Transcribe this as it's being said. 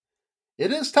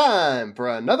It is time for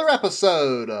another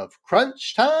episode of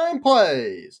Crunch Time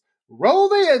Plays. Roll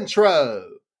the intro,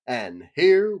 and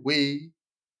here we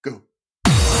go.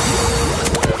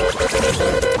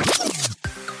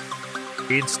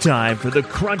 It's time for the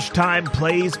Crunch Time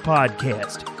Plays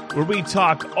podcast, where we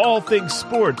talk all things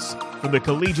sports from the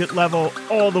collegiate level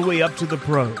all the way up to the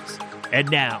pros. And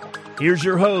now, here's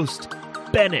your host,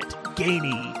 Bennett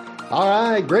Gainey. All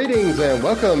right, greetings and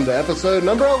welcome to episode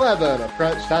number 11 of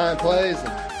Crunch Time Plays. And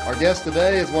our guest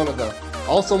today is one of the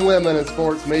awesome women in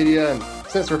sports media, and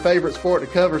since her favorite sport to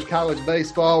cover is college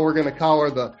baseball, we're going to call her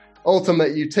the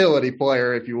ultimate utility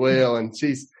player, if you will, and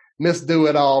she's Miss Do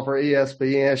It All for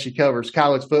ESPN. She covers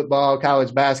college football,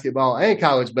 college basketball, and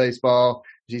college baseball.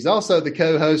 She's also the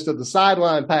co-host of the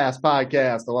Sideline Pass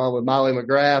podcast, along with Molly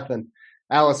McGrath and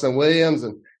Allison Williams,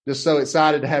 and just so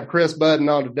excited to have Chris Budden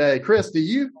on today. Chris, do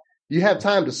you have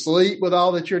time to sleep with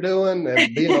all that you're doing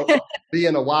and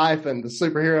being a wife and the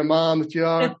superhero mom that you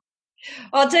are?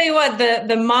 I'll tell you what,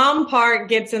 the mom part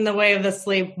gets in the way of the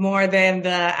sleep more than the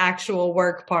actual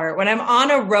work part. When I'm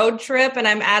on a road trip and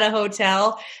I'm at a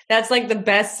hotel, that's like the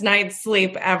best night's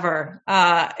sleep ever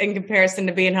in comparison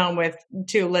to being home with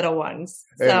two little ones.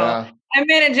 So I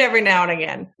manage every now and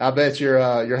again. I bet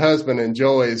your husband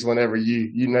enjoys whenever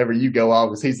you go off,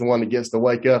 because he's the one that gets to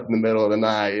wake up in the middle of the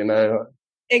night, you know.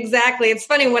 Exactly. It's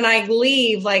funny, when I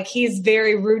leave, like, he's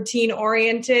very routine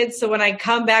oriented. So when I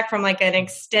come back from like an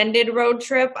extended road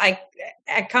trip, I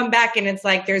come back and it's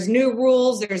like, there's new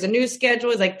rules. There's a new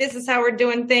schedule. It's like, this is how we're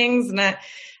doing things. And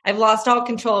I've lost all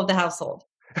control of the household.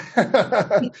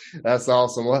 That's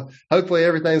awesome. Well, hopefully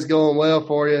everything's going well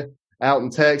for you out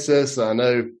in Texas. I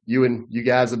know you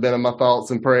guys have been in my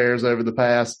thoughts and prayers over the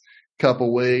past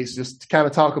couple weeks. Just to kind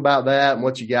of talk about that and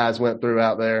what you guys went through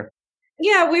out there.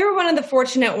 Yeah, we were one of the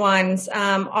fortunate ones.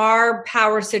 Our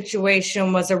power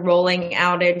situation was a rolling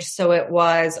outage, so it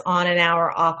was on an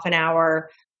hour, off an hour,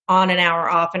 on an hour,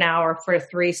 off an hour for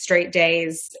 3 straight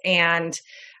days. And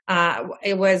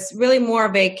it was really more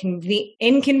of a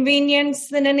inconvenience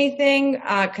than anything,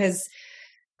 because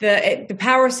the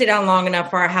power stayed on long enough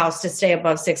for our house to stay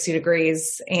above 60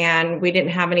 degrees, and we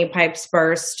didn't have any pipes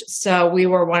burst. So we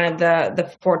were one of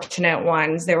the fortunate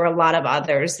ones. There were a lot of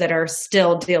others that are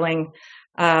still dealing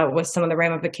with some of the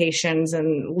ramifications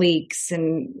and leaks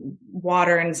and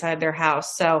water inside their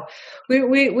house. So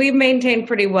we maintained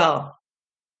pretty well.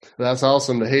 That's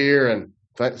awesome to hear. And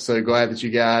so glad that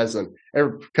you guys and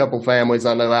every couple families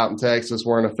I know out in Texas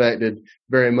weren't affected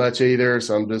very much either.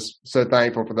 So I'm just so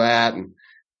thankful for that. And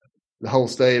the whole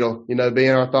state will, be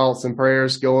in our thoughts and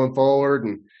prayers going forward.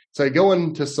 And so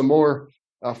going to some more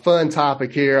fun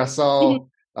topic here, I saw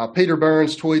Peter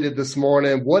Burns tweeted this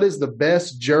morning, what is the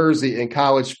best jersey in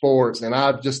college sports? And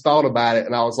I've just thought about it,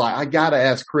 and I was like, I got to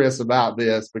ask Chris about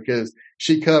this, because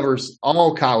she covers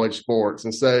all college sports.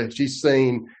 And so she's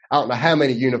seen, I don't know how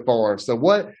many uniforms. So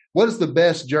what is the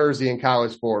best jersey in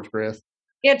college sports, Chris?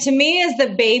 Yeah, to me, is the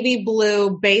baby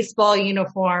blue baseball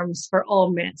uniforms for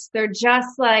Ole Miss. They're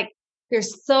just like, they're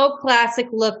so classic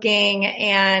looking.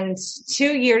 And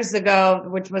 2 years ago,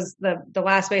 which was the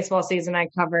last baseball season I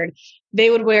covered, they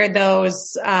would wear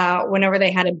those whenever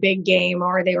they had a big game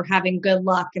or they were having good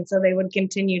luck. And so they would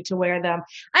continue to wear them.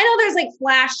 I know there's like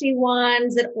flashy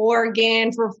ones at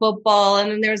Oregon for football,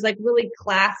 and then there's like really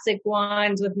classic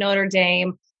ones with Notre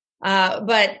Dame.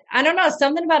 But I don't know,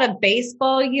 something about a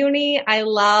baseball uni I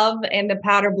love, and the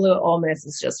powder blue at Ole Miss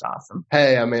is just awesome.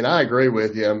 Hey, I agree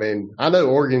with you. I know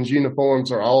Oregon's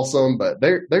uniforms are awesome, but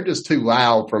they're just too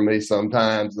loud for me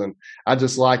sometimes. And I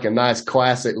just like a nice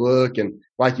classic look. And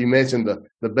like you mentioned,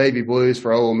 the baby blues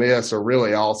for Ole Miss are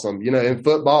really awesome. In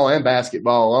football and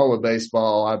basketball, along with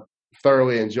baseball, I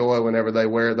thoroughly enjoy whenever they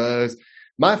wear those.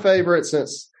 My favorite,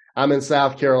 since I'm in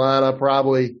South Carolina,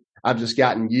 probably I've just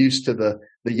gotten used to the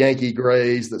Yankee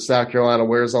grays that South Carolina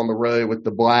wears on the road with the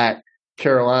black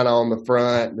Carolina on the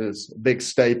front. There's a big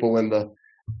staple in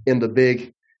the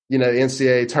big,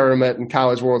 NCAA tournament and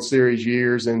College World Series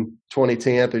years in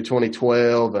 2010 through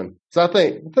 2012. And so I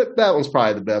think that one's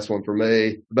probably the best one for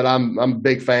me, but I'm a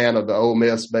big fan of the Ole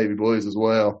Miss baby blues as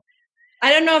well. I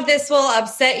don't know if this will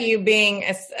upset you being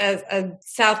a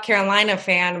South Carolina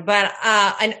fan, but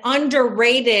an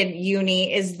underrated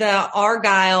uni is the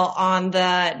Argyle on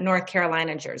the North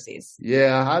Carolina jerseys.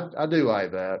 Yeah, I do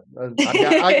like that.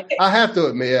 I have to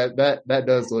admit that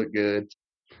does look good.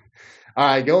 All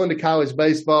right, going to college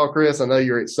baseball, Chris, I know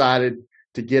you're excited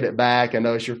to get it back. I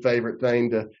know it's your favorite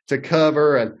thing to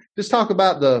cover. And just talk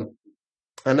about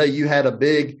I know you had a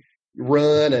big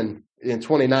run in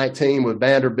 2019 with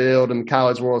Vanderbilt in the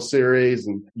College World Series,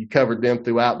 and you covered them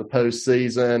throughout the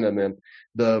postseason. And then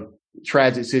the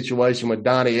tragic situation with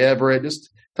Donnie Everett. Just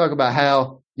talk about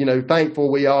how,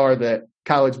 thankful we are that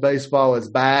college baseball is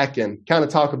back, and kind of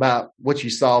talk about what you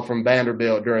saw from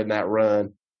Vanderbilt during that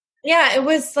run. Yeah, it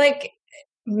was like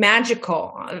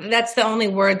magical. That's the only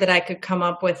word that I could come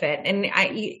up with it. And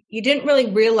you didn't really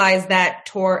realize that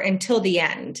tour until the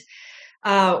end.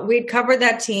 We'd covered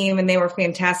that team and they were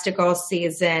fantastic all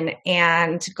season.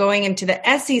 And going into the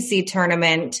SEC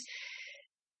tournament,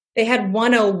 they had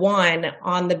 101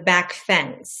 on the back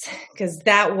fence because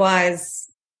that was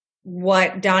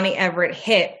what Donnie Everett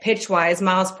hit pitch-wise,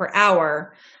 miles per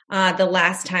hour, the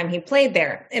last time he played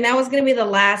there. And that was going to be the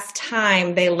last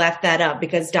time they left that up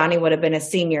because Donnie would have been a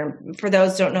senior. For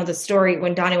those who don't know the story,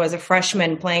 when Donnie was a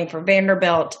freshman playing for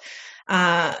Vanderbilt,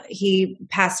 he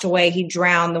passed away. He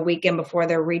drowned the weekend before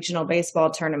their regional baseball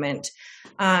tournament.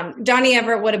 Donnie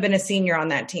Everett would have been a senior on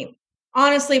that team.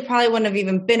 Honestly, probably wouldn't have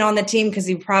even been on the team because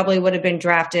he probably would have been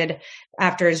drafted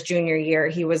after his junior year.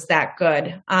 He was that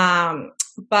good.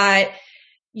 But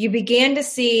you began to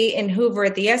see in Hoover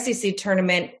at the SEC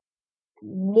tournament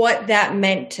what that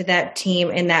meant to that team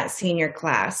in that senior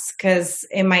class. Because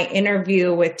in my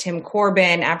interview with Tim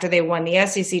Corbin after they won the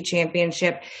SEC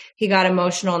championship, he got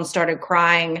emotional and started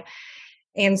crying.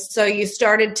 And so you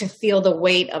started to feel the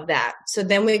weight of that. So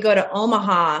then we go to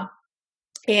Omaha,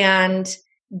 and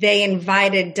they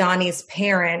invited Donnie's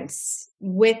parents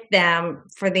with them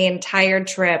for the entire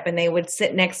trip. And they would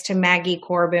sit next to Maggie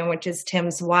Corbin, which is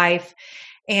Tim's wife.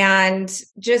 And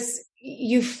just,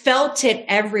 you felt it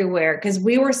everywhere because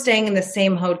we were staying in the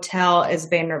same hotel as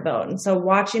Vanderbilt. And so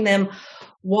watching them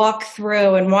walk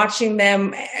through and watching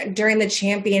them during the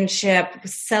championship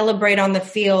celebrate on the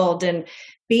field and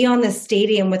be on the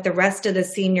stadium with the rest of the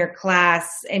senior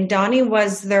class. And Donnie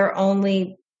was their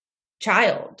only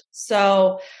child.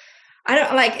 So I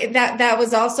don't like that. That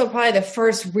was also probably the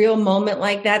first real moment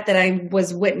like that I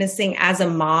was witnessing as a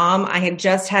mom. I had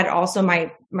just had also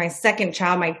my second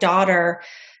child, my daughter,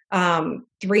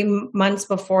 3 months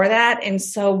before that. And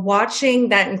so watching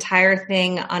that entire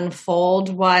thing unfold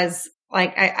was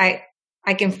like,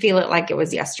 I can feel it like it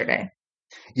was yesterday.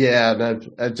 Yeah.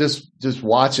 Just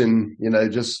watching,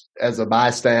 just as a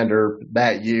bystander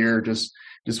that year, just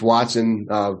watching,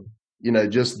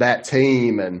 just that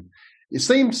team. And it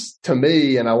seems to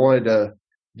me, and I wanted to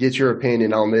get your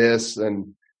opinion on this,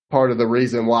 and part of the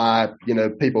reason why,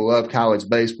 people love college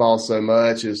baseball so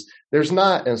much is there's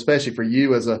not, and especially for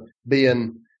you as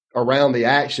being around the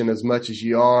action as much as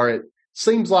you are, it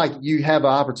seems like you have an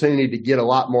opportunity to get a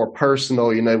lot more personal,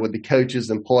 with the coaches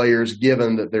and players,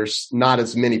 given that there's not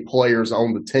as many players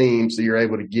on the team. So you're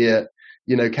able to get,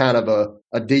 kind of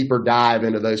a deeper dive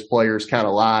into those players' kind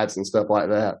of lives and stuff like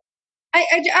that. I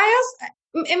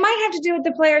also, it might have to do with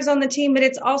the players on the team, but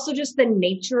it's also just the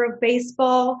nature of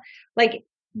baseball. Like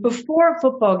before a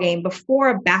football game, before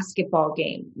a basketball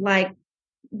game, like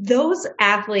those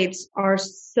athletes are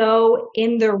so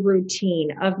in the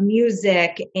routine of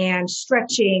music and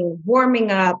stretching,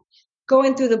 warming up,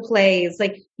 going through the plays.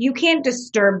 Like you can't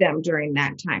disturb them during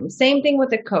that time. Same thing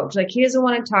with the coach. Like he doesn't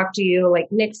want to talk to you. Like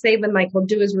Nick Saban, like he'll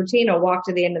do his routine. He'll walk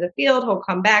to the end of the field. He'll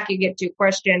come back. You get 2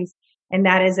 questions. And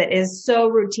that is it. Is so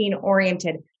routine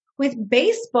oriented. With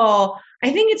baseball,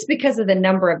 I think it's because of the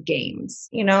number of games,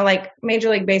 like Major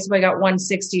League Baseball got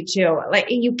 162. Like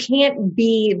you can't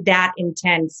be that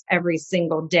intense every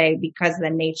single day because of the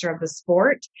nature of the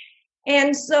sport.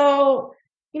 And so,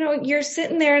 you're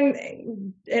sitting there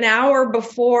an hour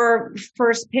before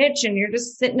first pitch and you're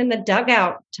just sitting in the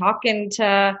dugout talking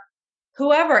to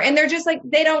whoever. And they're just like,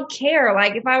 they don't care.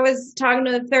 Like if I was talking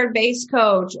to the third base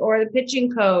coach or the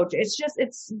pitching coach,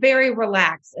 it's very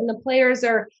relaxed. And the players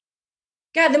are,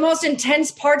 the most intense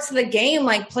parts of the game,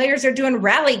 like players are doing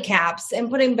rally caps and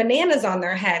putting bananas on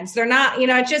their heads. They're not,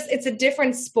 it's a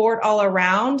different sport all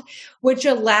around, which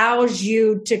allows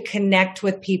you to connect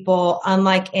with people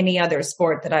unlike any other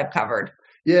sport that I've covered.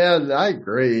 Yeah, I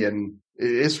agree. And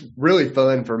it's really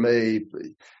fun for me,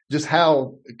 just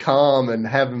how calm and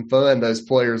having fun those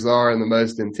players are in the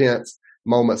most intense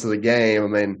moments of the game. I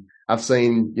mean, I've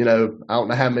seen, I don't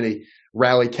know how many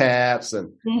rally caps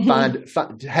and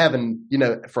having,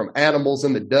 from animals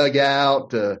in the dugout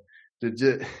to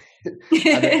just,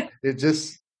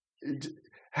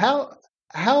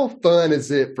 how fun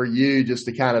is it for you just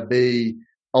to kind of be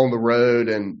on the road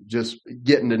and just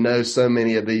getting to know so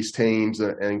many of these teams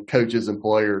and coaches and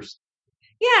players?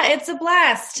 Yeah, it's a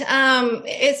blast.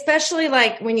 Especially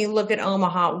like when you look at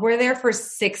Omaha, we're there for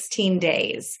 16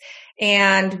 days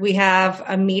and we have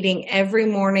a meeting every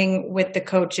morning with the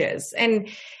coaches, and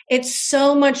it's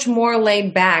so much more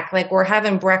laid back. Like we're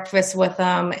having breakfast with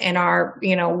them in our,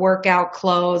 workout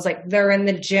clothes. Like they're in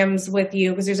the gyms with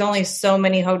you because there's only so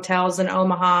many hotels in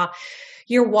Omaha.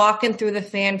 You're walking through the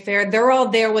fanfare. They're all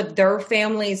there with their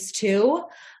families too.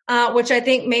 Which I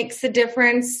think makes a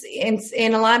difference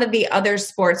in a lot of the other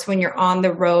sports. When you're on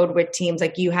the road with teams,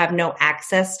 like you have no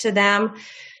access to them,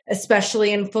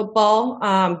 especially in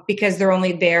football, because they're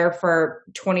only there for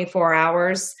 24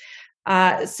 hours.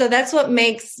 So that's what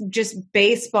makes just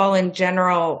baseball in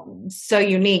general so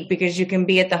unique, because you can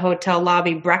be at the hotel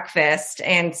lobby breakfast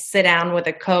and sit down with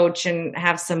a coach and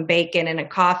have some bacon and a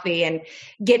coffee and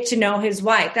get to know his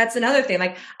wife. That's another thing.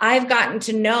 Like I've gotten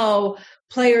to know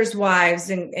players' wives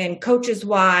and coaches'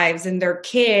 wives and their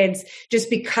kids just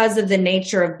because of the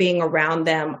nature of being around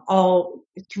them all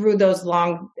through those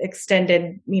long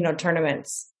extended,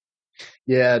 tournaments.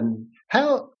 Yeah. And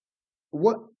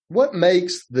what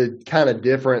makes the kind of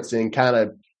difference in kind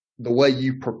of the way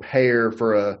you prepare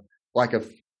for a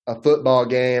football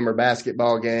game or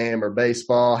basketball game or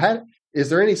baseball? Is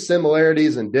there any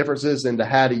similarities and differences into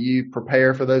how do you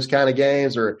prepare for those kind of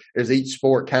games, or is each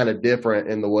sport kind of different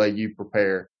in the way you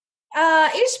prepare?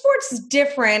 Each sport's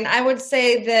different. I would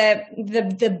say that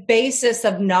the basis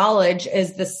of knowledge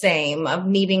is the same, of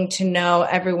needing to know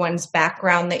everyone's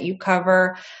background that you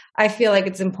cover. I feel like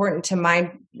it's important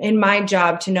in my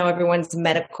job to know everyone's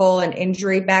medical and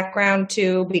injury background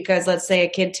too, because let's say a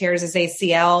kid tears his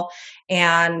ACL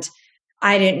and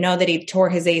I didn't know that he tore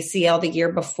his ACL the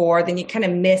year before, then you kind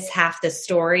of miss half the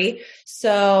story.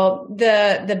 So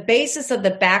the basis of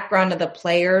the background of the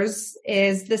players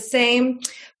is the same,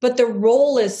 but the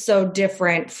role is so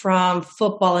different from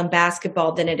football and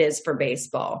basketball than it is for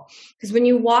baseball. Because when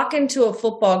you walk into a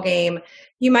football game,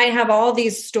 you might have all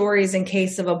these stories in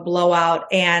case of a blowout,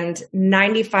 and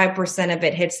 95% of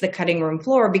it hits the cutting room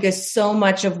floor because so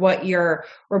much of what you're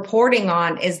reporting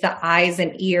on is the eyes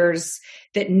and ears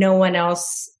that no one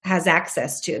else has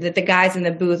access to, that the guys in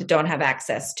the booth don't have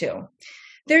access to.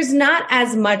 There's not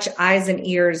as much eyes and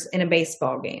ears in a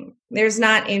baseball game. There's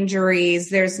not injuries.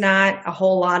 There's not a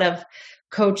whole lot of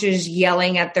coaches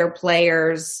yelling at their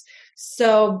players.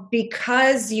 So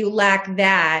because you lack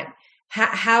that,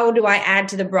 how do I add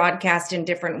to the broadcast in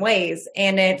different ways?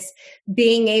 And it's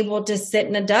being able to sit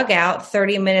in a dugout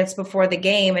 30 minutes before the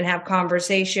game and have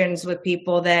conversations with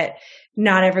people that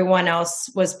not everyone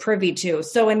else was privy to.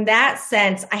 So in that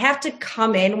sense, I have to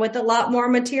come in with a lot more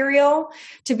material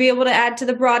to be able to add to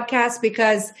the broadcast,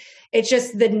 because it's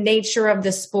just the nature of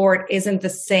the sport isn't the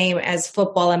same as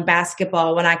football and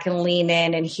basketball when I can lean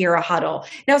in and hear a huddle.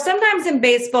 Now, sometimes in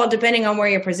baseball, depending on where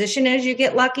your position is, you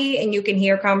get lucky and you can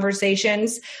hear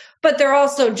conversations, but they're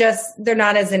also they're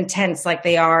not as intense like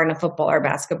they are in a football or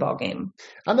basketball game.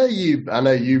 I know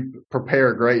you prepare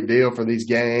a great deal for these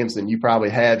games, and you probably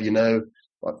have,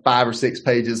 5 or 6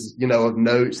 pages, of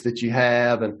notes that you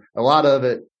have. And a lot of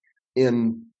it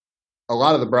in a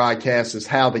lot of the broadcasts is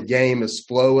how the game is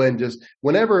flowing. Just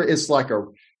whenever it's like a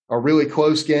really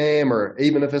close game, or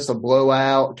even if it's a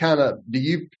blowout, do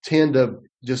you tend to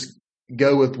just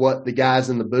go with what the guys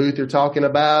in the booth are talking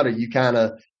about, or you kind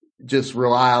of just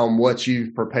rely on what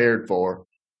you've prepared for?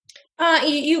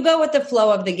 You go with the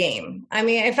flow of the game. I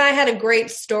mean, if I had a great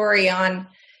story on,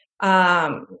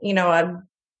 I'm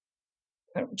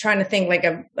trying to think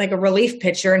like a relief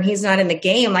pitcher and he's not in the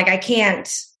game, like I can't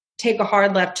take a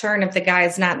hard left turn if the guy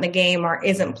is not in the game or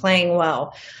isn't playing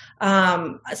well.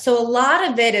 So a lot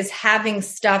of it is having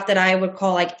stuff that I would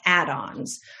call like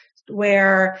add-ons,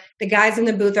 where the guys in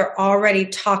the booth are already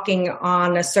talking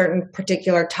on a certain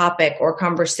particular topic or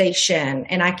conversation,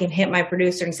 and I can hit my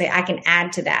producer and say, I can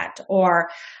add to that. Or,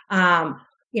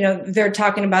 they're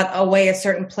talking about a way a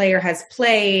certain player has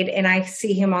played, and I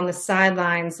see him on the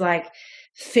sidelines, like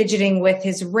fidgeting with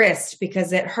his wrist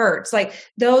because it hurts. Like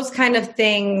those kind of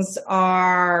things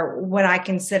are what I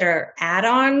consider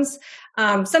add-ons.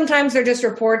 Sometimes they're just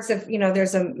reports of,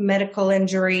 there's a medical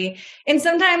injury, and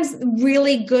sometimes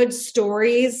really good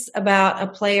stories about a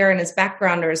player and his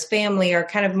background or his family, or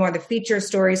kind of more the feature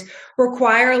stories,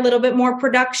 require a little bit more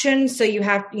production. So you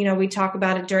have, we talk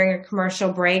about it during a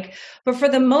commercial break, but for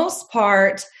the most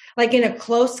part, like in a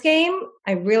close game,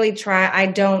 I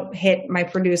don't hit my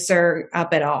producer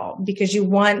up at all, because you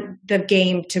want the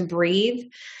game to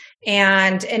breathe.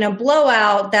 And in a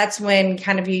blowout, that's when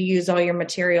kind of you use all your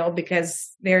material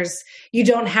because you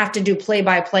don't have to do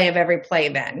play-by-play of every play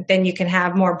then you can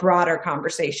have more broader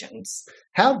conversations.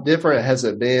 How different has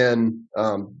it been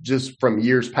just from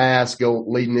years past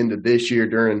leading into this year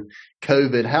during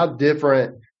COVID? How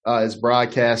different is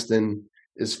broadcasting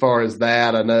as far as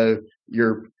that? I know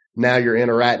you're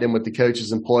interacting with the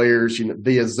coaches and players,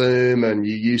 via Zoom, and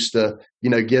you used to,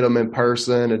 get them in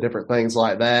person and different things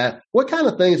like that. What kind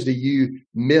of things do you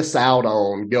miss out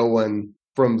on going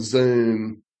from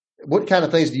Zoom? What kind of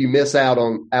things do you miss out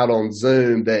on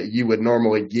Zoom that you would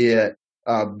normally get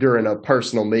during a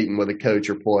personal meeting with a coach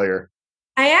or player?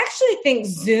 I actually think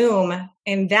Zoom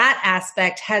in that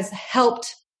aspect has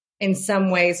helped in some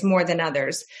ways more than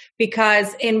others,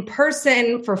 because in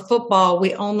person for football,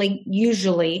 we only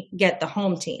usually get the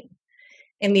home team.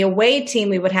 In the away team,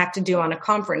 we would have to do on a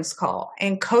conference call.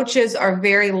 And coaches are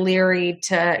very leery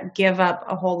to give up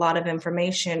a whole lot of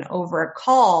information over a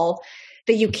call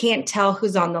that you can't tell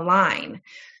who's on the line.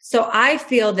 So I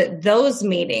feel that those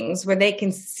meetings where they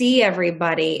can see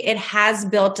everybody, it has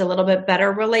built a little bit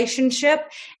better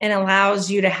relationship and allows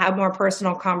you to have more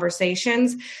personal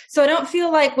conversations. So I don't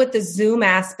feel like with the Zoom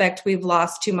aspect, we've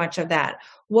lost too much of that.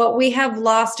 What we have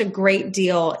lost a great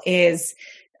deal is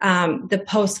the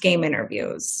post-game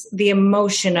interviews, the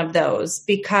emotion of those,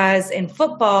 because in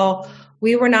football,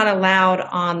 we were not allowed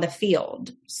on the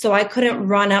field. So I couldn't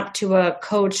run up to a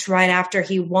coach right after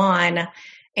he won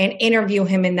and interview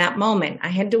him in that moment. I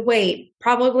had to wait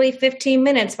probably 15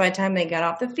 minutes by the time they got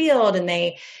off the field and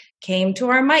they came to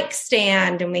our mic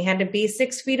stand and we had to be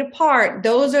 6 feet apart.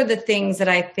 Those are the things that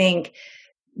I think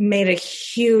made a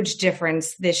huge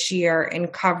difference this year in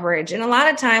coverage. And a lot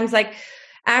of times, like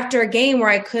after a game where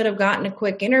I could have gotten a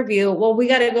quick interview, well, we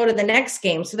got to go to the next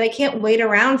game. So they can't wait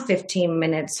around 15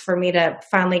 minutes for me to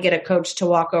finally get a coach to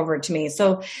walk over to me.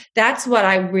 So that's what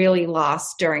I really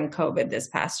lost during COVID this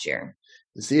past year.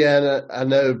 See, I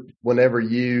know whenever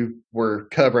you were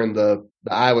covering the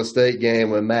Iowa State game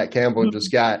when Matt Campbell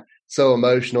just got so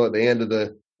emotional at the end of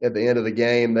the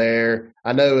game there,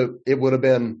 I know it would have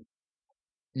been,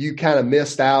 you kind of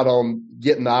missed out on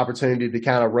getting the opportunity to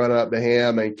kind of run up to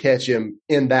him and catch him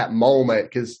in that moment,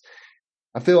 because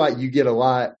I feel like you get a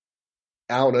lot.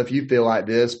 I don't know if you feel like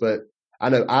this, but I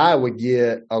know I would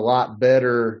get a lot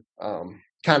better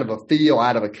kind of a feel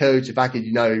out of a coach if I could,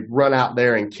 run out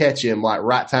there and catch him like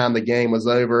right time the game was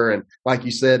over. And like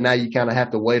you said, now you kind of have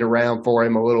to wait around for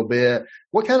him a little bit.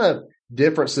 What kind of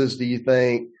differences do you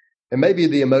think, and maybe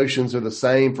the emotions are the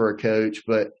same for a coach,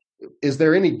 but is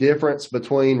there any difference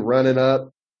between running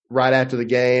up right after the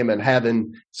game and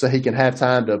having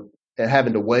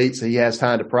to wait so he has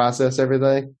time to process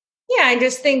everything? Yeah, I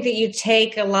just think that you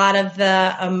take a lot of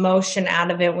the emotion out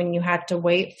of it when you have to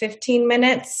wait 15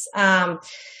 minutes,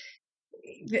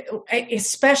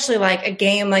 especially like a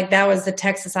game like that was the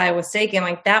Texas-Iowa State game.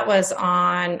 Like that was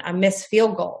on a missed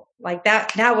field goal. Like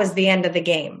that was the end of the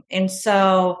game. And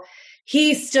so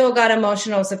he still got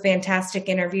emotional. It was a fantastic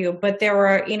interview, but there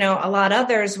were, a lot of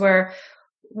others where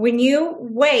when you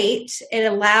wait, it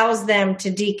allows them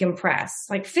to decompress.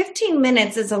 Like 15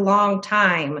 minutes is a long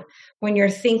time when you're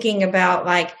thinking about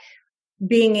like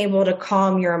being able to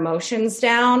calm your emotions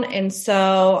down. And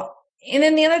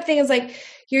then the other thing is like,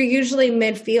 you're usually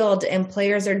midfield and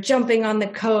players are jumping on the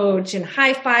coach and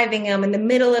high-fiving them in the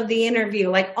middle of the interview.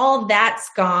 Like all that's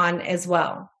gone as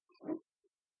well.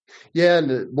 Yeah,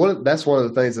 and that's one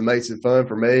of the things that makes it fun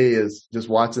for me is just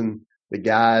watching the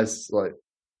guys, like,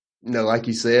 like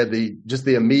you said,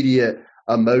 the immediate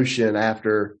emotion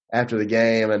after the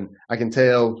game, and I can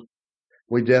tell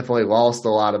we definitely lost a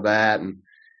lot of that. And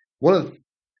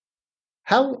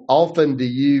how often do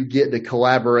you get to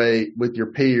collaborate with your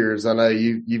peers? I know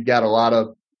you've got a lot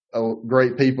of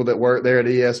great people that work there at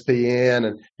ESPN,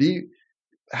 and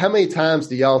how many times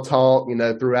do y'all talk,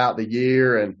 throughout the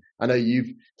year? And I know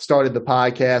you've started the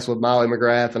podcast with Molly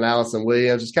McGrath and Allison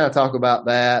Williams. Just kind of talk about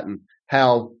that and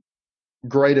how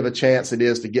great of a chance it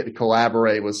is to get to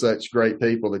collaborate with such great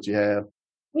people that you have.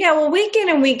 Yeah, well, week in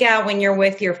and week out, when you're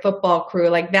with your football crew,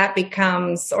 like that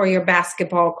becomes, or your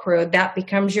basketball crew, that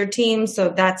becomes your team. So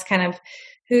that's kind of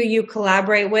who you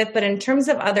collaborate with. But in terms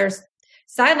of other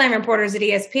sideline reporters at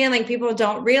ESPN, like people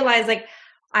don't realize, like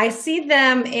I see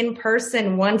them in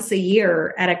person once a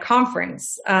year at a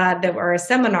conference or a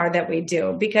seminar that we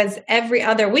do, because every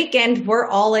other weekend we're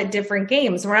all at different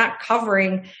games. We're not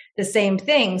covering the same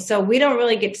thing. So we don't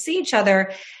really get to see each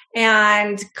other.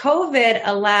 And COVID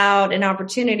allowed an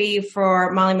opportunity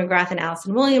for Molly McGrath and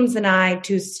Allison Williams and I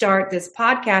to start this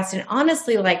podcast. And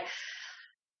honestly, like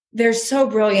They're so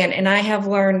brilliant, and I have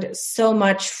learned so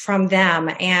much from them.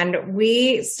 And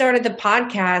we started the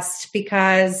podcast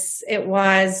because it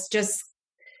was just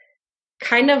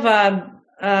kind of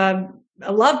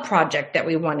a love project that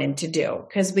we wanted to do,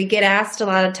 because we get asked a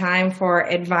lot of time for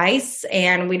advice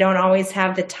and we don't always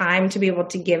have the time to be able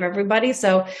to give everybody.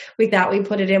 So we thought we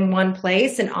put it in one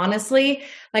place. And honestly,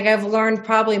 like, I've learned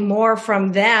probably more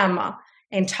from them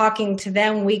and talking to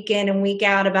them week in and week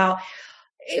out about,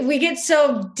 we get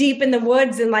so deep in the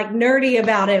woods and like nerdy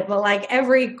about it, but like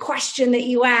every question that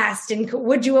you asked, and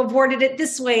would you have worded it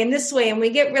this way and this way? And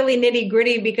we get really nitty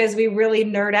gritty because we really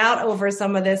nerd out over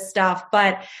some of this stuff.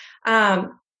 But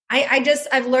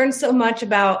I've learned so much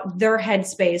about their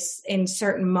headspace in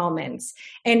certain moments,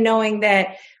 and knowing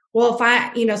that, well,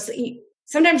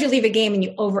 sometimes you leave a game and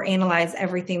you overanalyze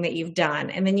everything that you've done.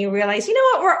 And then you realize, you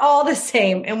know what, we're all the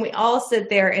same. And we all sit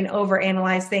there and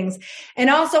overanalyze things. And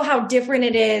also how different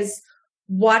it is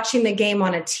watching the game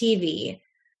on a TV.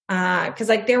 Because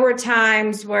like there were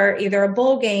times where either a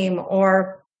bowl game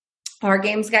or our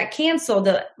games got canceled.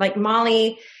 Like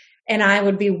Molly and I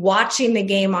would be watching the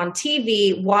game on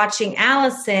TV, watching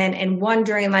Allison and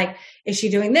wondering, like, is she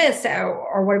doing this?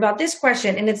 Or what about this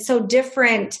question? And it's so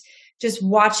different just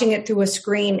watching it through a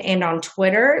screen and on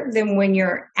Twitter than when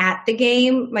you're at the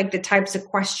game. Like the types of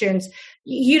questions,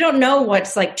 you don't know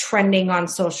what's like trending on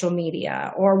social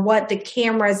media or what the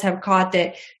cameras have caught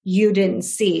that you didn't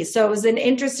see. So it was an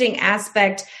interesting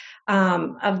aspect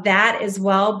of that as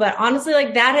well. But honestly,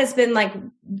 like that has been like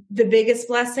the biggest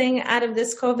blessing out of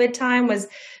this COVID time, was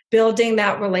building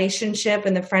that relationship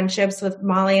and the friendships with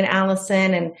Molly and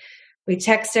Allison. And we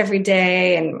text every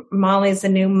day, and Molly's a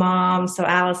new mom. So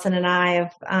Allison and I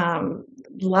have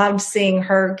loved seeing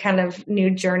her kind of new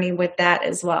journey with that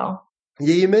as well.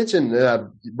 Yeah, you mentioned,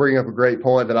 bring up a great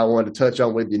point that I wanted to touch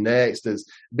on with you next, is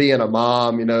being a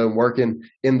mom, and working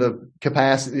in the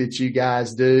capacity that you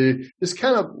guys do. Just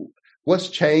kind of what's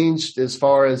changed as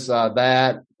far as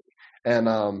that.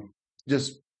 And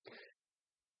just,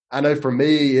 I know for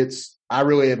me, I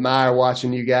really admire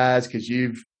watching you guys, because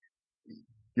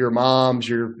your moms,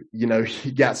 you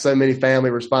got so many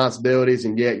family responsibilities,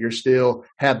 and yet you're still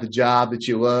have the job that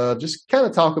you love. Just kind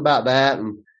of talk about that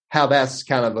and how that's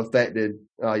kind of affected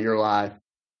your life.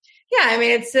 Yeah, I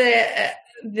mean, it's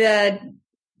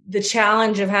the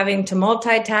challenge of having to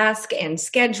multitask and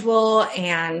schedule.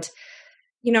 And,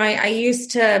 I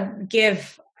used to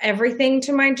give everything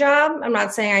to my job. I'm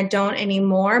not saying I don't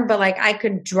anymore, but like I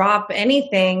could drop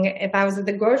anything if I was at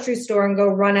the grocery store and go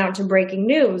run out to breaking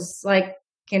news. Like,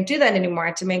 can't do that anymore. I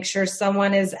have to make sure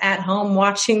someone is at home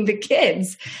watching the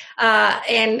kids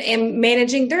and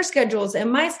managing their schedules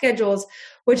and my schedules,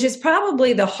 which is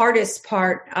probably the hardest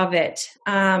part of it.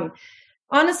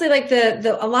 Honestly, like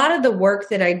a lot of the work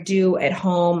that I do at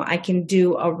home, I can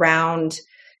do around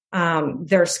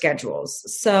their schedules.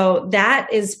 So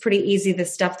that is pretty easy, the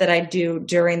stuff that I do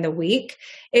during the week.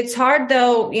 It's hard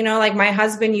though, like my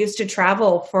husband used to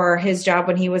travel for his job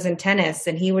when he was in tennis,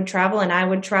 and he would travel and I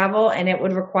would travel, and it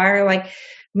would require like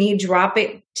me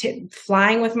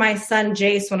flying with my son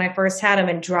Jace when I first had him,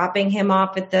 and dropping him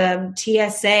off at the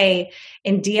TSA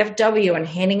in DFW and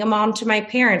handing him on to my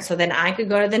parents so then I could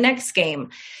go to the next game.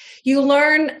 You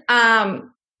learn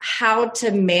how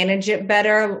to manage it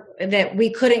better, that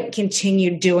we couldn't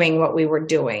continue doing what we were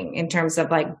doing in terms of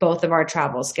like both of our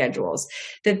travel schedules,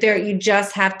 that you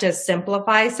just have to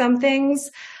simplify some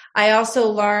things. I also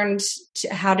learned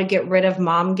how to get rid of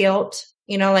mom guilt.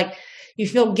 Like you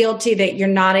feel guilty that you're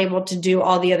not able to do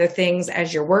all the other things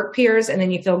as your work peers. And then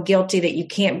you feel guilty that you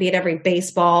can't be at every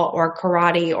baseball or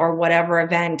karate or whatever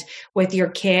event with your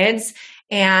kids.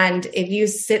 And if you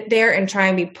sit there and try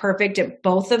and be perfect at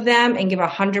both of them and give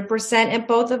 100% at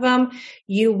both of them,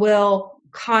 you will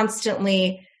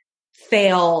constantly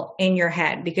fail in your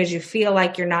head because you feel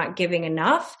like you're not giving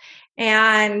enough.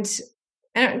 And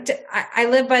I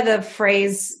live by the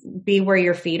phrase, be where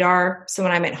your feet are. So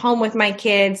when I'm at home with my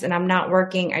kids and I'm not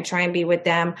working, I try and be with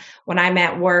them. When I'm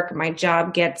at work, my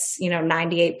job gets,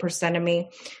 98% of me.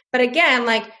 But again,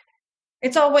 like,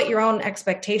 it's all what your own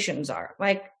expectations are.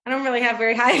 Like, I don't really have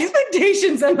very high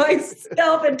expectations of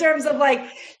myself in terms of like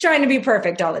trying to be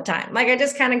perfect all the time. Like, I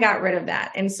just kind of got rid of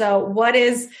that. And so what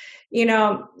is,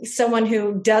 someone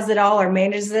who does it all or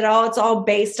manages it all, it's all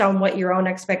based on what your own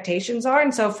expectations are.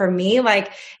 And so for me,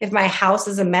 like if my house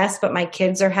is a mess, but my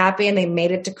kids are happy and they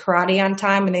made it to karate on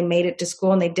time and they made it to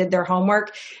school and they did their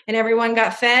homework and everyone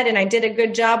got fed and I did a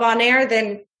good job on air,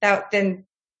 then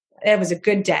it was a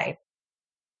good day.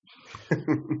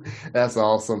 That's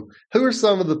awesome. Who are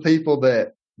some of the people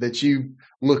that you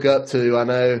look up to? I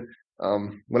know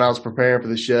when I was preparing for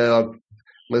the show, I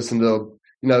listened to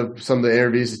some of the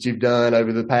interviews that you've done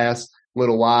over the past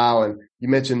little while. And you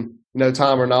mentioned,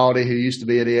 Tom Rinaldi, who used to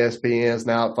be at ESPN, is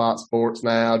now at Fox Sports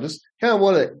now. Just kind of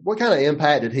what kind of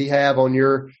impact did he have on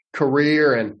your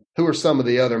career, and who are some of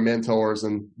the other mentors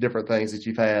and different things that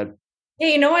you've had?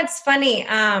 Yeah, what's funny?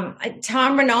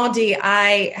 Tom Rinaldi,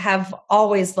 I have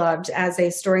always loved as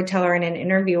a storyteller and an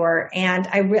interviewer, and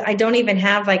I don't even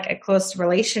have like a close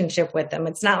relationship with him.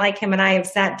 It's not like him and I have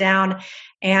sat down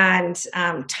and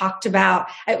talked about.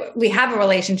 We have a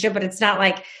relationship, but it's not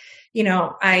like,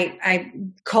 I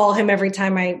call him every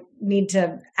time I need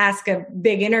to ask a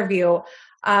big interview.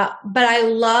 But I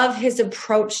love his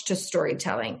approach to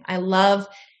storytelling. I love,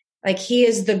 he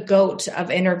is the GOAT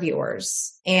of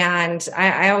interviewers. And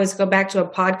I always go back to a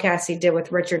podcast he did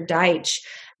with Richard Deitch,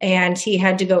 and he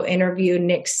had to go interview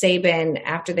Nick Saban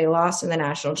after they lost in the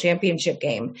national championship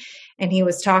game. And he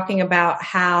was talking about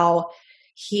how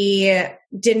he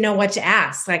didn't know what to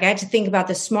ask. I had to think about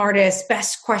the smartest,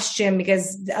 best question,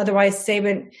 because otherwise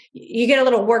Saban, you get a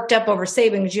little worked up over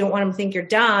Saban because you don't want him to think you're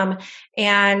dumb.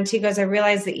 And he goes, I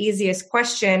realized the easiest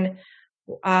question,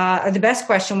 or the best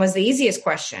question was the easiest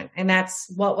question. And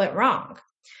that's what went wrong.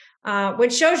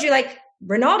 Which shows you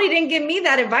Rinaldi didn't give me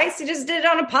that advice. He just did it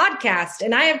on a podcast.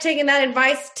 And I have taken that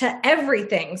advice to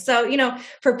everything. So,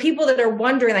 for people that are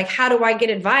wondering, how do I get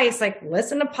advice?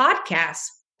 Listen to podcasts.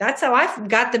 That's how I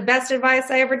got the best advice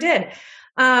I ever did.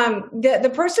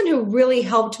 The person who really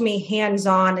helped me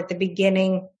hands-on at the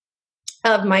beginning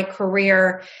of my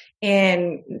career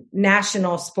in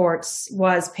national sports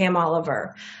was Pam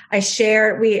Oliver.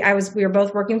 We were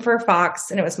both working for Fox,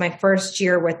 and it was my first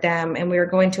year with them, and we were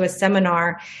going to a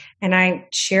seminar, and I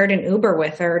shared an Uber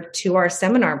with her to our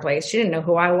seminar place. She didn't know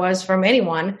who I was from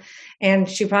anyone. And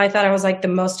she probably thought I was the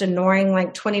most annoying,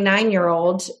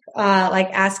 29-year-old,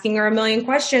 asking her a million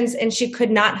questions. And she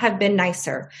could not have been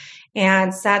nicer,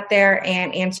 and sat there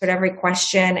and answered every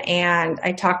question. And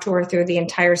I talked to her through the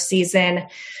entire season.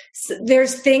 So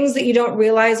there's things that you don't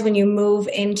realize when you move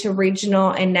into regional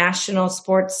and national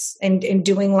sports and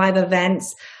doing live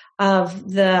events,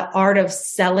 of the art of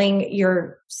selling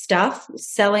your stuff,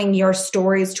 selling your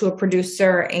stories to a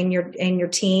producer and your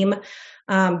team.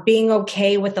 Being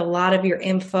okay with a lot of your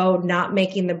info, not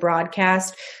making the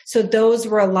broadcast. So those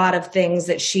were a lot of things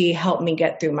that she helped me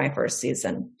get through my first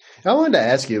season. I wanted to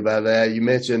ask you about that. You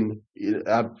mentioned,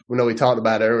 we talked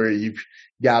about it earlier, you've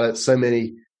got so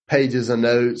many pages of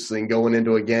notes and going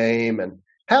into a game. And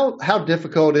how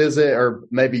difficult is it, or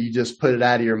maybe you just put it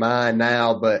out of your mind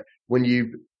now, but when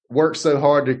you work so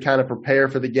hard to kind of prepare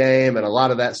for the game and a lot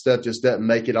of that stuff just doesn't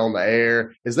make it on the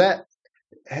air,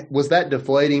 was that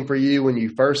deflating for you when you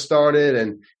first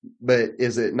started, but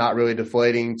is it not really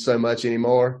deflating so much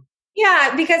anymore?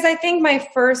 Yeah, because I think my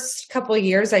first couple of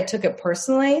years I took it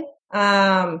personally.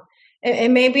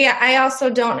 And maybe I also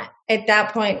don't, at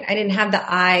that point, I didn't have the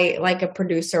eye like a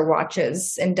producer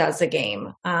watches and does a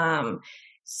game.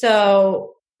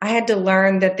 So I had to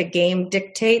learn that the game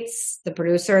dictates, the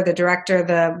producer, the director,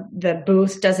 the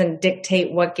booth doesn't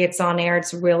dictate what gets on air.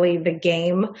 It's really the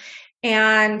game.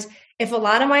 And if a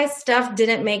lot of my stuff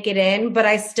didn't make it in, but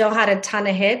I still had a ton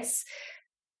of hits,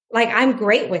 I'm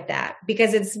great with that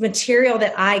because it's material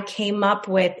that I came up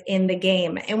with in the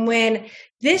game. And when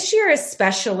this year,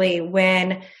 especially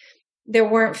when there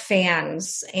weren't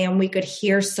fans and we could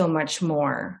hear so much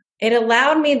more, it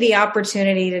allowed me the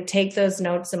opportunity to take those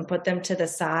notes and put them to the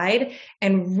side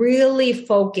and really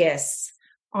focus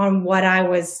on what I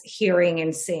was hearing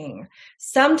and seeing.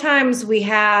 Sometimes we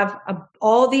have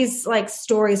all these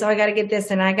stories. Oh, I got to get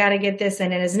this and I got to get this.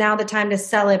 And it is now the time to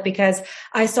sell it because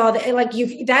I saw that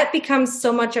that becomes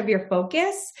so much of your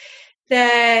focus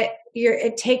that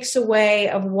it takes away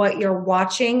of what you're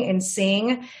watching and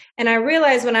seeing. And I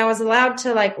realized when I was allowed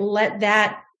to let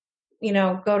that,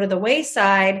 go to the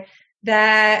wayside,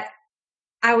 that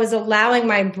I was allowing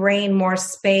my brain more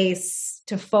space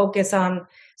to focus on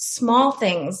small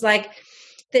things that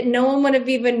no one would have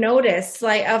even noticed,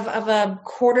 of a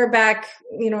quarterback,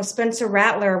 Spencer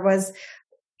Rattler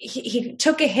he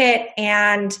took a hit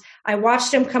and I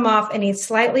watched him come off and he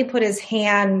slightly put his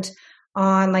hand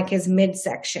on his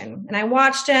midsection. And I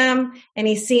watched him and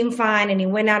he seemed fine and he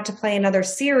went out to play another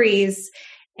series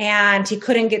and he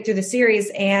couldn't get through the series.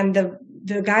 And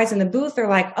the guys in the booth are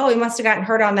like, oh, he must have gotten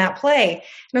hurt on that play. And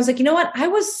I was like, you know what? I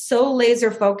was so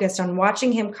laser focused on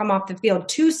watching him come off the field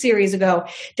 2 series ago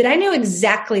that I knew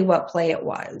exactly what play it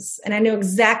was. And I knew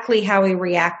exactly how he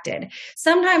reacted.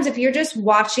 Sometimes if you're just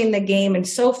watching the game and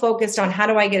so focused on how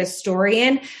do I get a story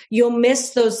in, you'll miss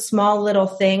those small little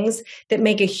things that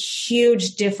make a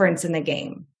huge difference in the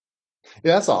game.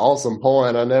 Yeah, that's an awesome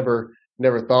point. I never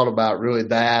thought about really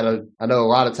that. I know a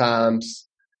lot of times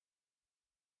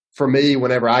for me,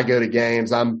 whenever I go to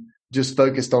games, I'm just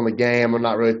focused on the game. I'm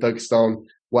not really focused on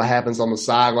what happens on the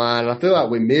sideline. And I feel like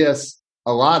we miss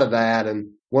a lot of that.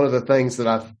 And one of the things that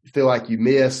I feel like you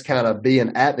miss kind of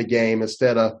being at the game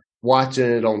instead of watching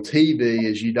it on TV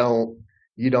is you don't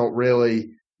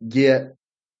really get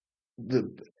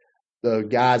the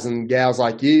guys and gals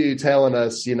like you telling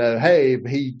us, hey,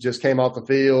 he just came off the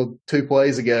field 2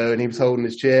 plays ago and he was holding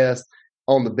his chest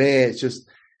on the bench.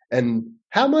 And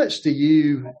how much do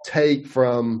you take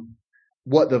from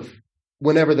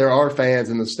whenever there are fans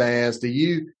in the stands, do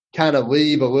you kind of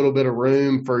leave a little bit of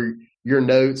room for your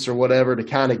notes or whatever to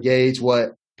kind of gauge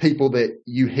what people that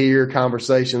you hear,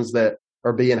 conversations that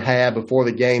are being had before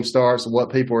the game starts and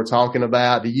what people are talking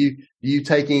about? Do you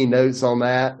take any notes on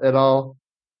that at all?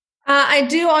 I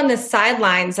do on the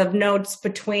sidelines of notes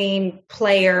between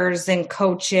players and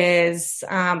coaches,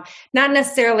 not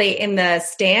necessarily in the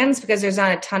stands because there's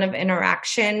not a ton of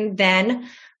interaction then.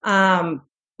 But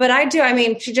I do. I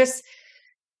mean,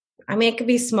 it could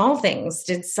be small things.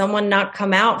 Did someone not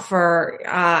come out for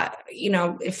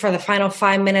the final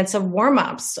 5 minutes of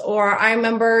warmups? Or I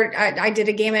remember I did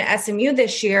a game at SMU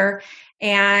this year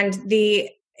and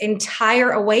the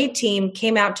entire away team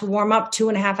came out to warm up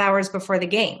 2.5 hours before the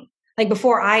game. Like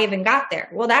before I even got there.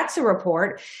 Well, that's a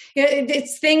report.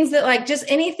 It's things that like just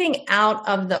anything out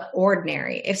of the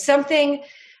ordinary. If something,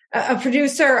 a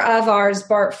producer of ours,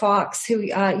 Bart Fox, who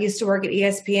used to work at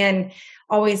ESPN,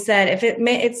 always said,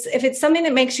 if it's something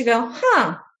that makes you go,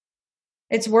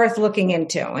 it's worth looking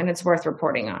into and it's worth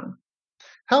reporting on.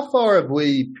 How far have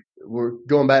we're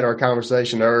going back to our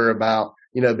conversation earlier about,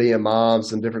 being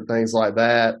moms and different things like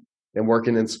that and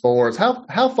working in sports.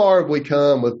 How far have we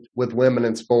come with women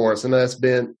in sports? And that's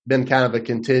been kind of a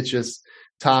contentious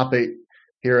topic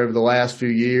here over the last few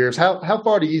years. How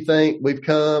far do you think we've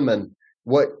come, and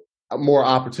what more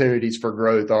opportunities for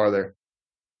growth are there?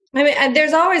 I mean,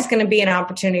 there's always going to be an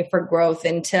opportunity for growth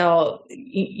until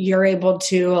you're able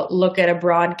to look at a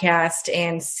broadcast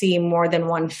and see more than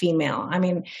one female. I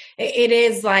mean, it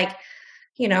is like,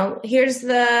 here's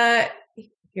the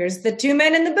 2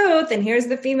 men in the booth and here's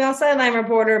the female sideline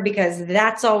reporter, because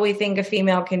that's all we think a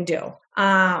female can do.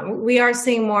 We are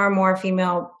seeing more and more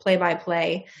female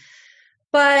play-by-play,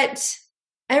 but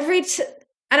I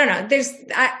don't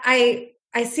know.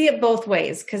 I see it both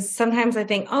ways, because sometimes I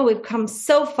think, we've come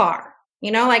so far,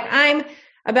 like I'm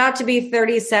about to be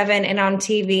 37 and on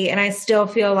TV, and I still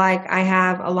feel like I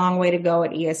have a long way to go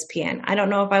at ESPN. I don't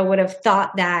know if I would have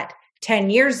thought that 10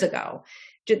 years ago.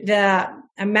 The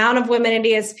amount of women at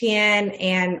ESPN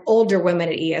and older women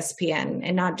at ESPN,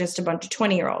 and not just a bunch of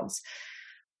 20-year-olds.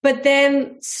 But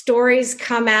then stories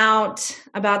come out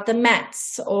about the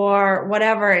Mets or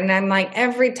whatever. And I'm like,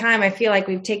 every time I feel like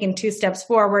we've taken 2 steps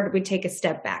forward, we take a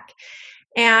step back.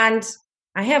 And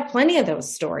I have plenty of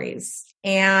those stories.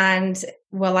 And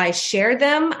will I share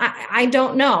them? I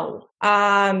don't know.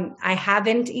 I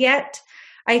haven't yet.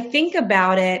 I think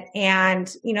about it.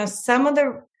 And,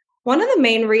 one of the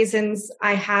main reasons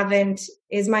I haven't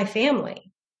is my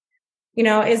family.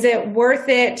 Is it worth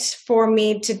it for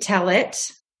me to tell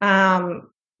it?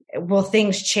 Will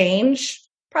things change?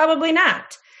 Probably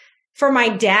not. For my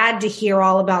dad to hear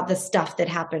all about the stuff that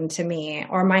happened to me,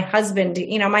 or my husband,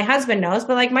 my husband knows,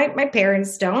 but like my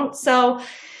parents don't. So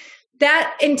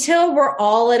that until we're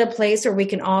all at a place where we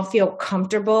can all feel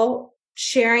comfortable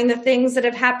sharing the things that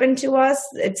have happened to us,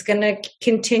 it's going to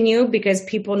continue because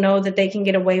people know that they can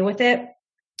get away with it.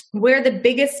 Where the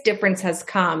biggest difference has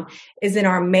come is in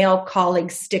our male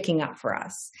colleagues sticking up for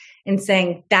us and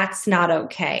saying, that's not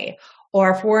okay.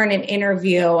 Or if we're in an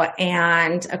interview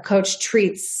and a coach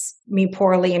treats me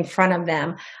poorly in front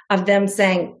of them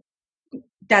saying,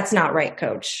 that's not right,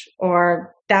 coach,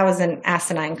 or that was an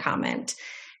asinine comment.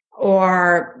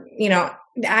 Or,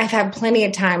 I've had plenty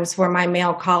of times where my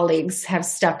male colleagues have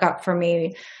stuck up for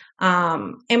me,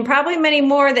 and probably many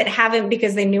more that haven't,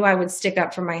 because they knew I would stick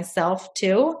up for myself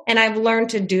too. And I've learned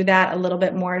to do that a little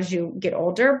bit more as you get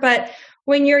older. But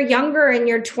when you're younger and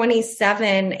you're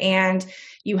 27 and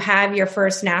you have your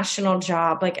first national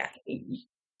job, like,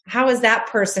 how is that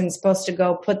person supposed to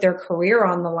go put their career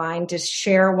on the line to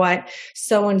share what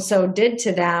so-and-so did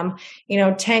to them?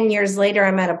 10 years later,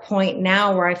 I'm at a point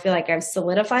now where I feel like I've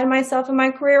solidified myself in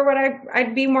my career, where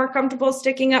I'd be more comfortable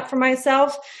sticking up for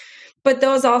myself. But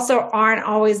those also aren't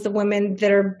always the women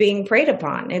that are being preyed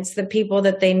upon. It's the people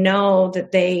that they know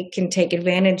that they can take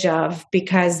advantage of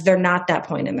because they're not that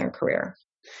point in their career.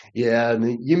 Yeah.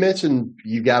 And you mentioned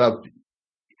you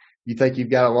think you've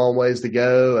got a long ways to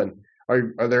go. And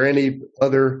are there any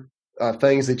other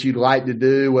things that you'd like to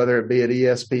do, whether it be at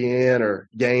ESPN or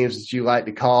games that you like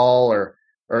to call, or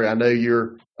or I know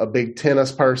you're a big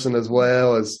tennis person as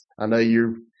well, as I know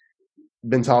you've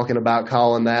been talking about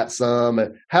calling that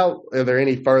some. How are there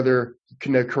any further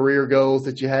career goals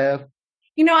that you have?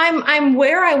 I'm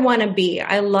where I want to be.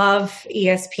 I love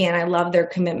ESPN. I love their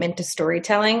commitment to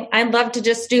storytelling. I'd love to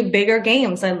just do bigger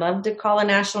games. I'd love to call a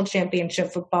national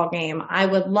championship football game. I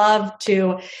would love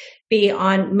to be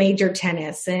on major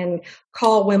tennis and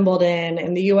call Wimbledon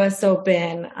and the US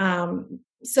Open.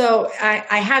 So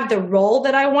I have the role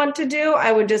that I want to do.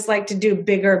 I would just like to do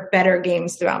bigger, better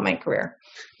games throughout my career.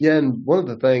 Yeah, and one of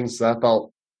the things I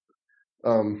thought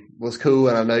was cool,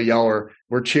 and I know y'all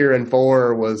were cheering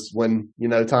for, was when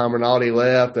Tom Rinaldi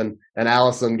left and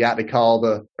Allison got to call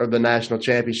the national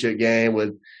championship game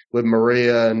with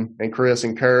Maria and Chris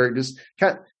and Kirk. Just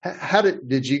how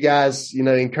did you guys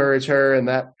encourage her in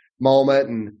that moment,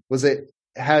 and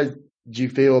how did you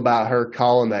feel about her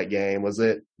calling that game? Was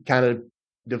it kind of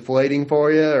deflating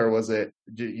for you, or was it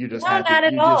you just happy? Not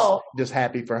at all. Just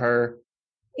happy for her.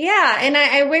 Yeah, and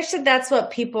I wish that that's what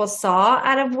people saw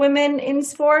out of women in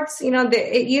sports.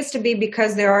 It used to be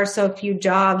because there are so few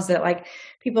jobs that like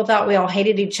people thought we all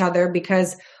hated each other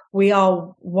because we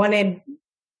all wanted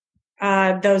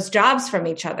those jobs from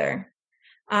each other.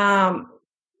 But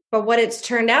what it's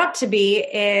turned out to be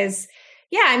is,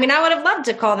 I would have loved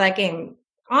to call that game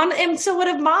on, and so would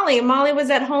have Molly. Molly was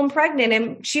at home pregnant,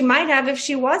 and she might have if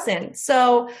she wasn't.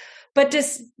 So. But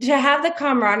just to have the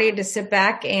camaraderie to sit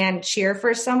back and cheer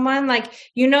for someone, like,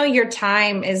 your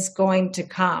time is going to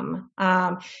come.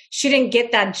 She didn't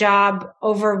get that job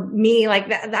over me. Like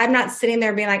that. I'm not sitting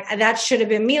there being like, that should have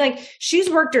been me. Like, she's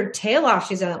worked her tail off.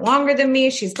 She's done it longer than me.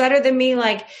 She's better than me.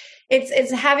 Like, it's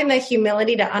having the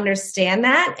humility to understand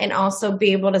that and also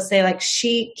be able to say, like,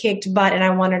 she kicked butt and I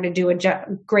want her to do a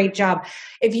great job.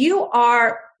 If you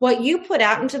are what you put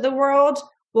out into the world,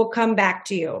 will come back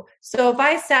to you. So if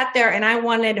I sat there and I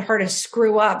wanted her to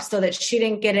screw up so that she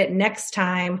didn't get it next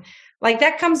time, like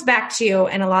that comes back to you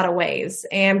in a lot of ways.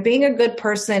 And being a good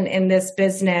person in this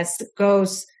business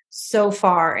goes so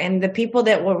far. And the people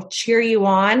that will cheer you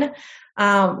on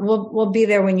will be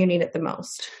there when you need it the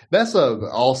most. That's an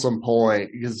awesome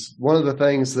point, because one of the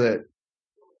things that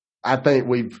I think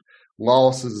we've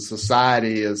lost as a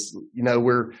society is,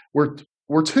 we're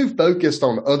too focused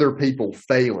on other people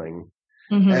failing.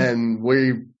 Mm-hmm. And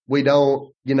we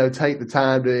don't, take the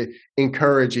time to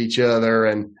encourage each other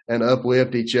and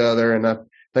uplift each other. And I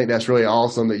think that's really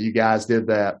awesome that you guys did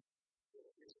that.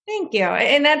 Thank you.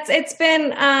 And it's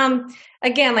been,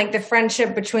 again, like the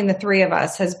friendship between the three of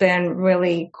us has been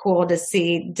really cool to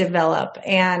see develop,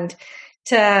 and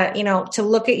to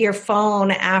look at your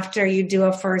phone after you do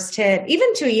a first hit.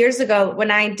 Even 2 years ago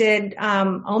when I did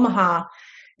Omaha,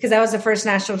 because that was the first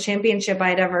national championship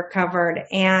I'd ever covered.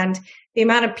 And the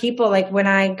amount of people, like when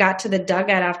I got to the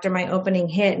dugout after my opening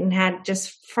hit and had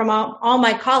just from all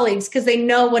my colleagues, because they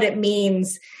know what it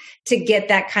means to get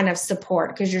that kind of support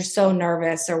because you're so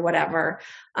nervous or whatever.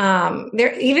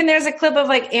 There's a clip of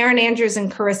like Erin Andrews and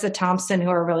Carissa Thompson who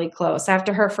are really close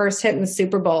after her first hit in the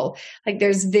Super Bowl. Like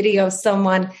there's video of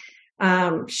someone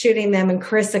shooting them, and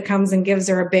Carissa comes and gives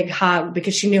her a big hug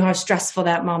because she knew how stressful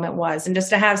that moment was. And just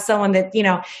to have someone that,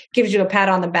 gives you a pat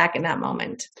on the back in that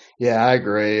moment. Yeah, I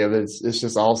agree. It's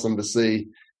just awesome to see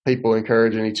people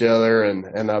encouraging each other.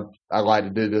 And I like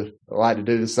to do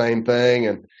the same thing,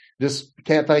 and just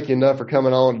can't thank you enough for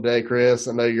coming on today, Chris.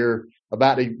 I know you're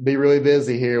about to be really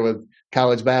busy here with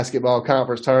college basketball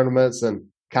conference tournaments and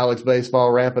college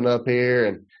baseball ramping up here,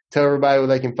 and tell everybody where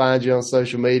they can find you on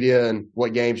social media and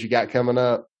what games you got coming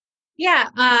up. Yeah,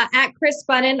 at Chris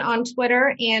Budden on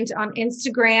Twitter and on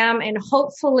Instagram. And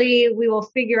hopefully we will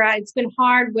figure out, it's been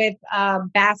hard with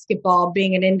basketball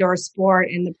being an indoor sport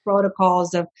and the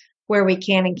protocols of where we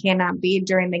can and cannot be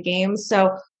during the games.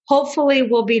 So hopefully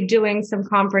we'll be doing some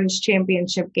conference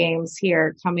championship games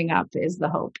here coming up is the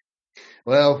hope.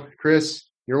 Well, Chris,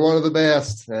 you're one of the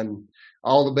best, and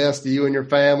all the best to you and your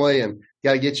family, and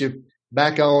got to get you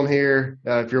back on here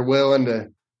if you're willing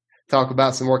to talk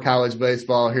about some more college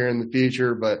baseball here in the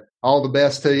future. But all the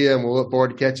best to you, and we'll look forward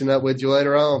to catching up with you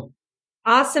later on.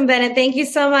 Awesome, Bennett. Thank you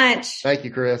so much. Thank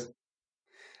you, Chris.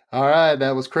 All right,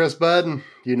 that was Chris Budden.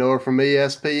 You know her from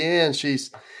ESPN.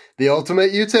 She's the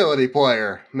ultimate utility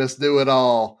player, Miss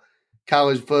Do-It-All.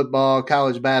 College football,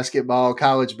 college basketball,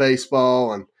 college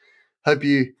baseball, and hope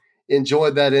you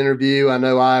enjoyed that interview. I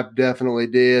know I definitely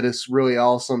did. It's really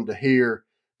awesome to hear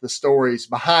the stories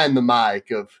behind the mic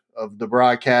of the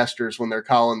broadcasters when they're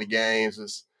calling the games,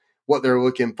 is what they're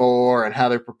looking for and how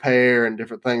they prepare and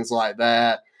different things like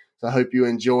that. So I hope you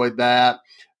enjoyed that. I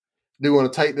do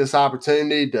want to take this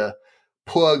opportunity to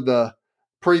plug the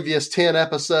previous 10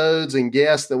 episodes and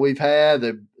guests that we've had.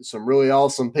 There's some really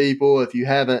awesome people. If you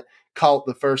haven't caught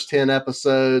the first 10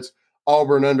 episodes,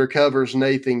 Auburn Undercover's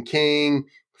Nathan King,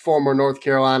 former North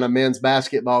Carolina men's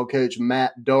basketball coach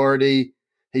Matt Doherty.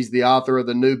 He's the author of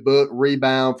the new book,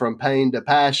 Rebound from Pain to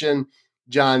Passion.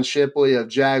 John Shipley of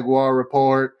Jaguar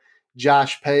Report.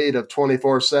 Josh Pate of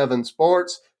 24/7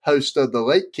 Sports, host of The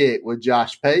Late Kick with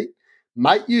Josh Pate.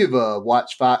 Mike Yuva of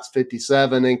Watch Fox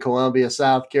 57 in Columbia,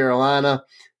 South Carolina.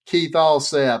 Keith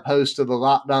Alsep, host of the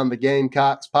Locked on the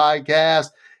Gamecocks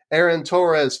podcast. Aaron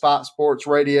Torres, Fox Sports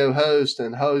radio host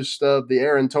and host of the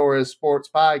Aaron Torres Sports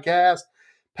podcast.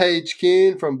 Paige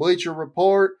Kuhn from Bleacher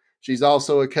Report. She's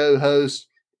also a co-host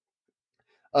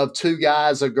of Two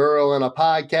Guys, a Girl, and a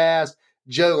Podcast.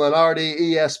 Joe Lenardi,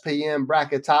 ESPN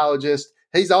bracketologist.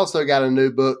 He's also got a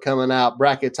new book coming out,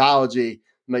 Bracketology.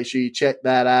 Make sure you check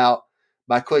that out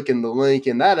by clicking the link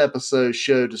in that episode's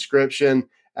show description.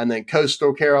 And then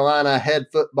Coastal Carolina head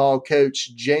football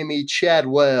coach Jamie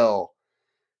Chadwell.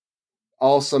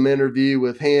 Awesome interview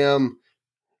with him,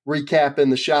 recapping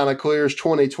the Chanticleers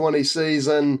 2020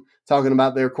 season, talking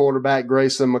about their quarterback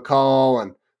Grayson McCall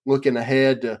and looking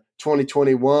ahead to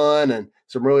 2021 and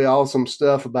some really awesome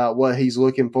stuff about what he's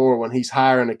looking for when he's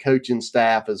hiring a coaching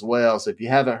staff as well. So if you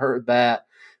haven't heard that,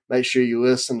 make sure you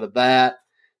listen to that.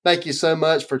 Thank you so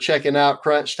much for checking out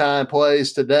Crunch Time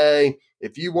Plays today.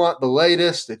 If you want the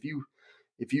latest, if you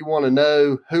want to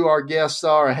know who our guests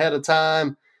are ahead of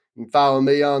time, you can follow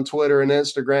me on Twitter and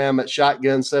Instagram at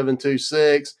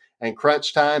Shotgun726 and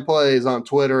Crunch Time Plays on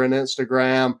Twitter and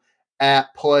Instagram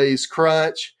at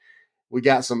PlaysCrunch. We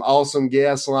got some awesome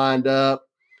guests lined up.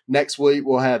 Next week,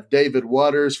 we'll have David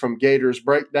Waters from Gators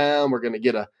Breakdown. We're going to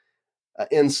get an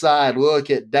inside look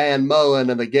at Dan Mullen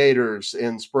and the Gators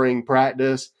in spring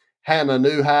practice. Hannah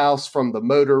Newhouse from the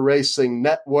Motor Racing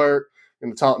Network.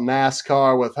 Going to talk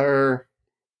NASCAR with her.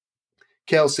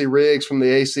 Kelsey Riggs from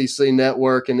the ACC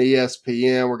Network and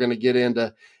ESPN. We're going to get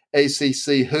into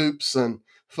ACC hoops and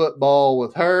football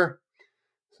with her.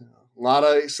 A lot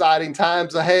of exciting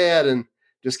times ahead, and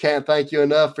just can't thank you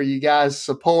enough for you guys'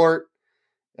 support.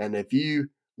 And if you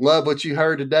love what you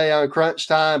heard today on Crunch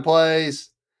Time Plays,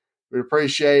 we'd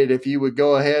appreciate it if you would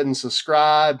go ahead and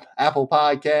subscribe, Apple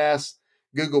Podcasts,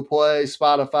 Google Play,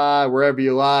 Spotify, wherever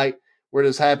you like. We're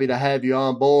just happy to have you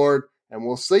on board, and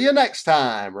we'll see you next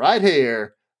time right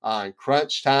here on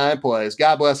Crunch Time Plays.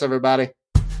 God bless everybody.